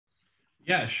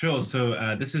Yeah, sure.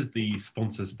 So this is the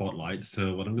sponsor spotlight.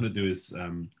 So what I'm going to do is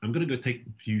I'm going to go take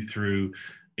you through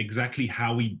exactly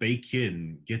how we bake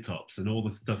in GitOps and all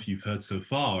the stuff you've heard so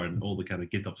far and all the kind of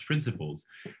GitOps principles,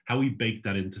 how we bake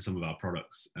that into some of our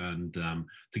products and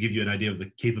to give you an idea of the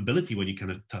capability when you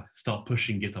kind of start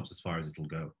pushing GitOps as far as it'll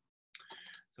go.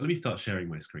 So let me start sharing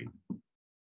my screen.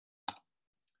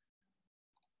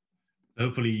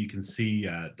 Hopefully you can see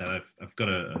that I've got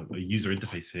a user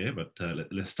interface here, but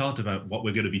let's start about what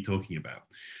we're going to be talking about.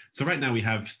 So right now we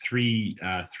have three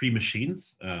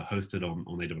machines hosted on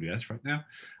AWS right now,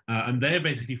 and they're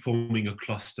basically forming a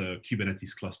cluster,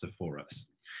 Kubernetes cluster for us.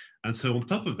 And so on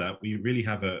top of that, we really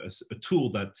have a tool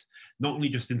that not only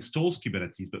just installs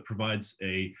Kubernetes, but provides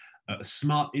a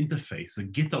smart interface, a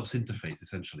GitOps interface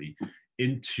essentially,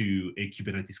 into a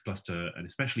Kubernetes cluster, and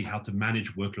especially how to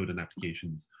manage workload and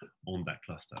applications on that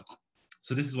cluster.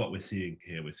 So this is what we're seeing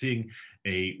here. We're seeing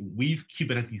a Weave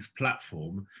Kubernetes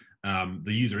platform,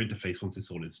 the user interface once it's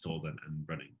all installed and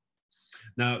running.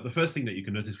 Now, the first thing that you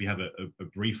can notice, we have a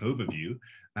brief overview,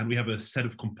 and we have a set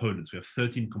of components. We have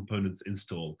 13 components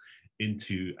installed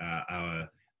into our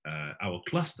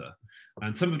cluster.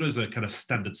 And some of those are kind of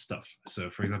standard stuff. So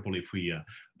for example, if we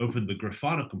open the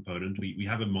Grafana component, we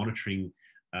have a monitoring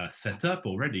set up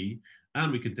already,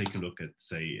 and we can take a look at,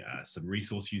 say, some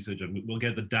resource usage, and we'll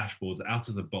get the dashboards out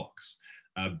of the box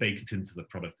baked into the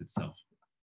product itself.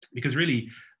 Because really,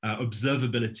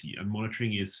 observability and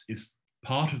monitoring is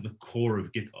part of the core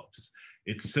of GitOps.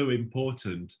 It's so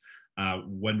important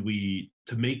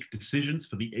to make decisions,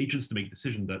 for the agents to make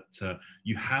decisions, that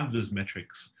you have those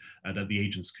metrics that the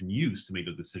agents can use to make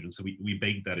those decisions. So we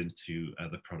bake that into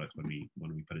the product when we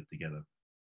put it together.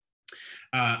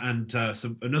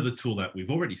 So another tool that we've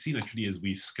already seen actually is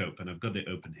Weavescope, and I've got it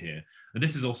open here. And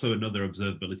this is also another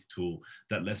observability tool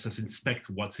that lets us inspect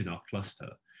what's in our cluster.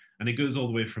 And it goes all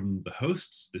the way from the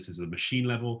hosts, this is the machine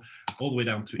level, all the way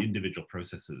down to individual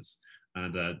processes.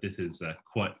 And this is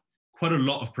quite a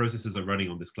lot of processes are running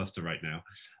on this cluster right now.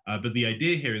 But the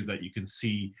idea here is that you can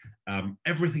see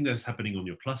everything that's happening on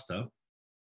your cluster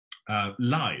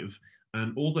live,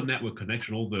 and all the network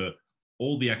connection, all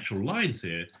the actual lines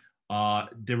here are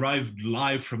derived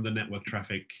live from the network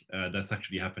traffic that's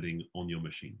actually happening on your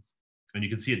machines. And you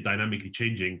can see it dynamically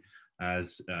changing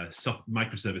as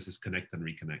microservices connect and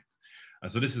reconnect.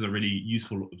 So this is a really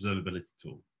useful observability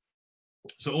tool.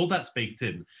 So all that's baked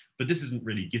in, but this isn't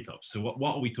really GitOps. So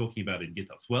what are we talking about in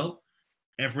GitOps? Well,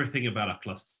 everything about our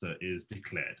cluster is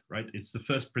declared, right? It's the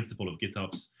first principle of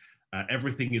GitOps.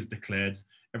 Everything is declared,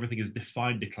 everything is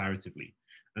defined declaratively.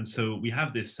 And so we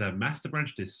have this master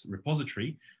branch, this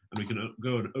repository, and we can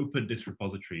go and open this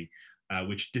repository,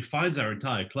 which defines our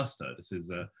entire cluster. This is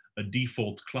a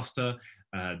default cluster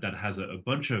that has a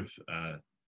bunch of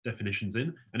definitions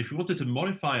in. And if we wanted to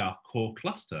modify our core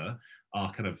cluster,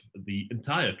 our kind of the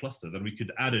entire cluster, then we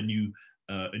could add a new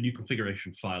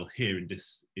configuration file here in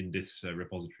this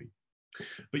repository.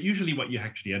 But usually what you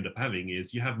actually end up having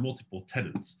is you have multiple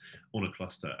tenants on a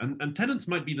cluster. And tenants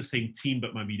might be the same team,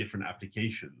 but might be different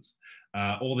applications.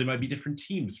 Or they might be different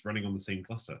teams running on the same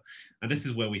cluster. And this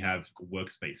is where we have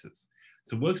workspaces.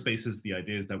 So workspaces, the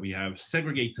idea is that we have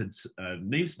segregated,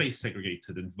 namespace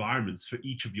segregated environments for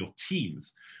each of your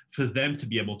teams, for them to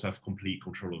be able to have complete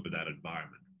control over that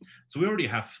environment. So we already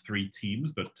have 3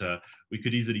 teams, but we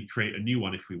could easily create a new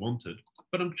one if we wanted.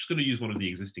 But I'm just going to use one of the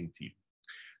existing teams.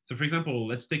 So for example,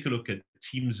 let's take a look at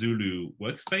Team Zulu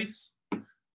workspace.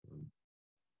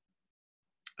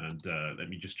 And let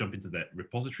me just jump into that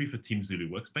repository for Team Zulu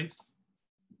workspace.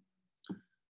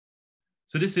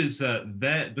 So this is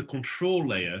the control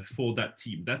layer for that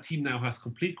team. That team now has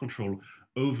complete control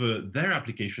over their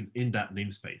application in that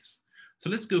namespace. So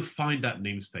let's go find that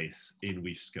namespace in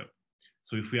Weavescope.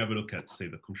 So if we have a look at, say,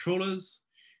 the controllers,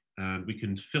 and we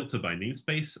can filter by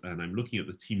namespace, and I'm looking at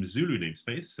the Team Zulu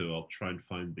namespace, so I'll try and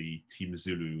find the Team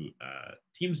Zulu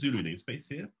namespace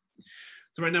here.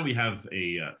 So right now we have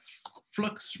a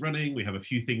Flux running, we have a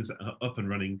few things up and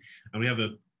running, and we have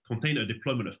a container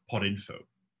deployment of pod info.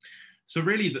 So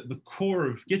really the core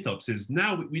of GitOps is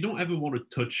now we don't ever want to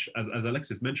touch, as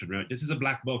Alexis mentioned, right? This is a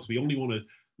black box. We don't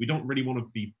really want to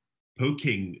be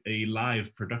poking a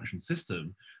live production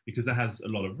system because that has a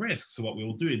lot of risks. So what we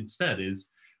will do instead is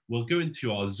we'll go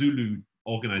into our Zulu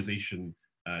organization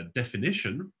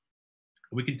definition.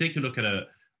 We can take a look at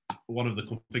one of the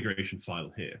configuration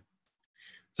file here.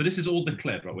 So this is all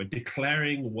declared, right? We're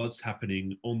declaring what's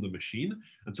happening on the machine.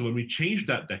 And so when we change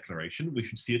that declaration, we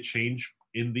should see a change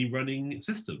in the running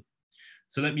system.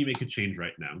 So let me make a change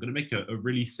right now. I'm going to make a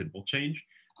really simple change.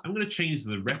 I'm going to change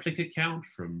the replica count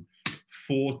from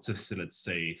 4 to, let's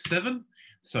say, 7.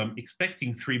 So I'm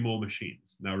expecting 3 more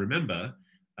machines. Now remember,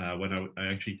 when I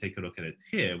actually take a look at it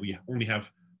here, we only have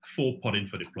 4 pod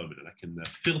info deployment, and I can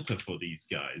filter for these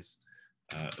guys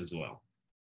as well.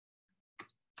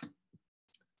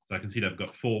 So I can see that I've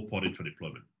got 4 pod info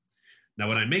deployment. Now,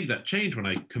 when I make that change, when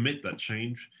I commit that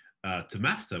change to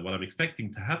master, what I'm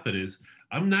expecting to happen is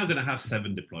I'm now going to have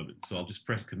 7 deployments. So I'll just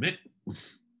press commit.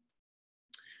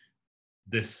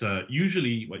 This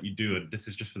usually what you do, and this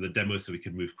is just for the demo so we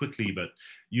can move quickly, but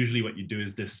usually what you do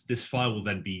is this file will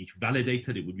then be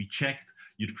validated. It would be checked.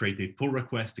 You'd create a pull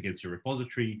request against your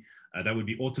repository. That would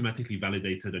be automatically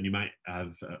validated, and you might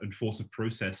have enforce a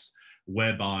process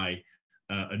whereby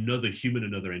another human,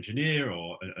 another engineer,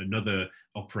 or another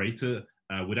operator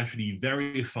would actually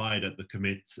verify that the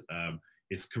commit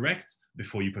is correct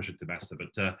before you push it to master.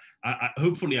 But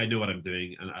hopefully I know what I'm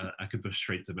doing, and I can push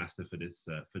straight to master for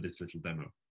this little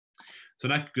demo. So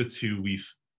now I go to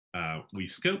Weave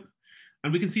Scope,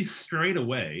 and we can see straight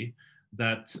away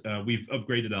that we've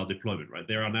upgraded our deployment, right?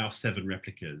 There are now 7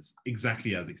 replicas,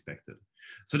 exactly as expected.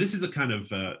 So this is a kind of,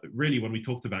 really when we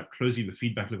talked about closing the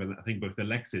feedback loop, and I think both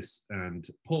Alexis and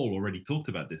Paul already talked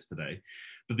about this today,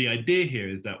 but the idea here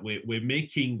is that we're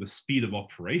making the speed of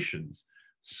operations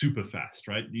super fast,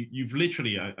 right? You've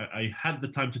literally, I had the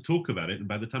time to talk about it, and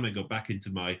by the time I got back into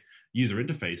my user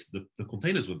interface, the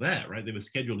containers were there, right? They were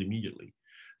scheduled immediately.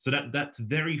 So that's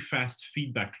very fast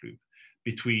feedback loop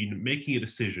between making a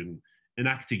decision,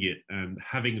 enacting it, and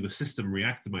having the system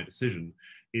react to my decision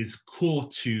is core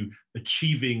to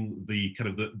achieving the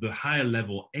kind of the higher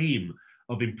level aim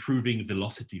of improving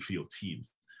velocity for your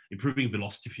teams, improving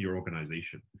velocity for your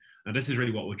organization. And this is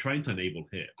really what we're trying to enable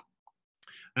here.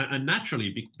 And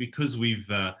naturally, because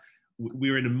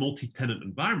we're in a multi-tenant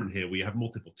environment here, we have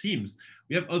multiple teams,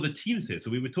 we have other teams here.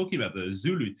 So we were talking about the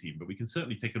Zulu team, but we can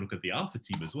certainly take a look at the Alpha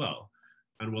team as well.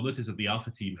 And we'll notice that the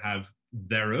Alpha team have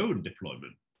their own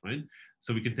deployment, right?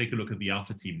 So we can take a look at the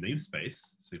Alpha team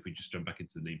namespace. So if we just jump back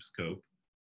into the name scope,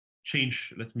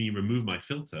 let me remove my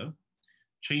filter,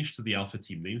 change to the Alpha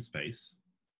team namespace.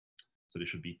 So this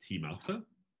should be Team Alpha.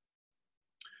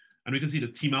 And we can see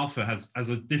that Team Alpha has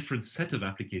a different set of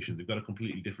applications. They've got a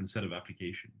completely different set of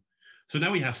application. So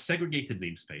now we have segregated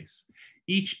namespace,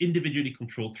 each individually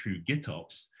controlled through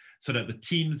GitOps, so that the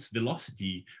team's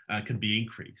velocity can be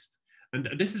increased. And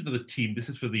this is for the team, this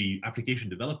is for the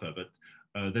application developer,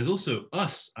 but there's also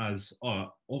us as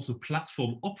also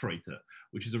platform operator,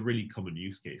 which is a really common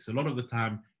use case. A lot of the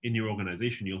time in your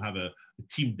organization, you'll have a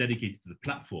team dedicated to the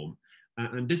platform.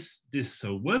 And this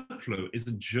workflow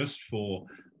isn't just for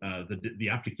the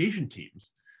application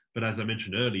teams, but as I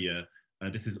mentioned earlier,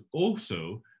 this is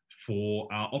also for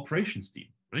our operations team,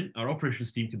 right? Our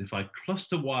operations team can define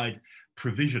cluster-wide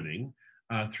provisioning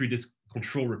through this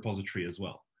control repository as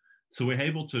well. So we're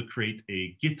able to create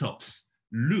a GitOps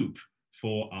loop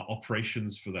for our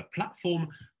operations for the platform,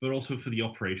 but also for the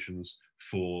operations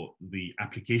for the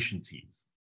application teams.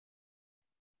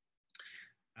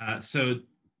 So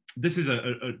this is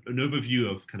an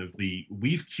overview of kind of the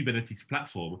Weave Kubernetes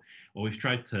platform, where we've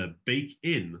tried to bake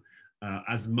in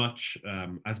as much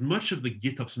of the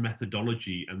GitOps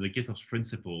methodology and the GitOps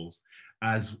principles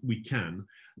as we can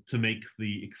to make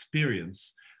the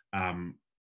experience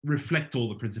reflect all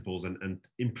the principles and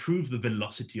improve the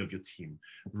velocity of your team,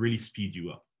 really speed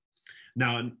you up.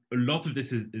 Now, a lot of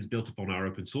this is built upon our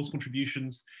open source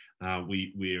contributions.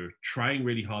 We're trying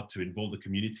really hard to involve the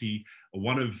community.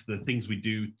 One of the things we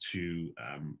do to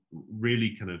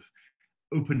really kind of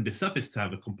open this up is to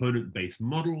have a component-based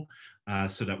model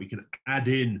so that we can add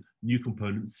in new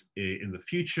components in the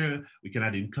future. We can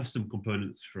add in custom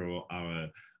components for our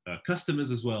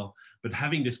customers as well, but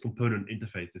having this component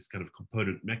interface, this kind of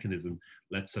component mechanism,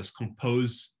 lets us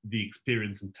compose the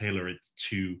experience and tailor it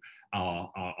to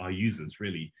our users,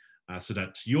 really, so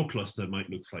that your cluster might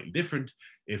look slightly different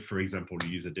if, for example, you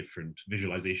use a different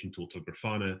visualization tool to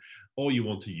Grafana, or you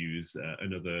want to use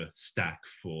another stack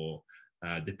for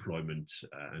deployment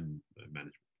and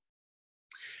management.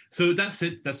 So that's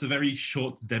it. That's a very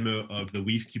short demo of the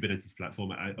Weave Kubernetes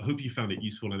platform. I hope you found it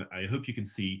useful, and I hope you can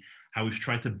see how we've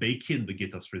tried to bake in the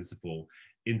GitOps principle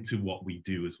into what we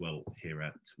do as well here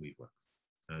at Weaveworks.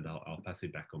 And I'll pass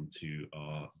it back on to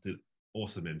our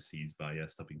awesome MCs by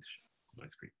stopping to share my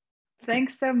screen.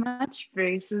 Thanks so much,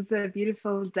 Brice. It's a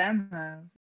beautiful demo.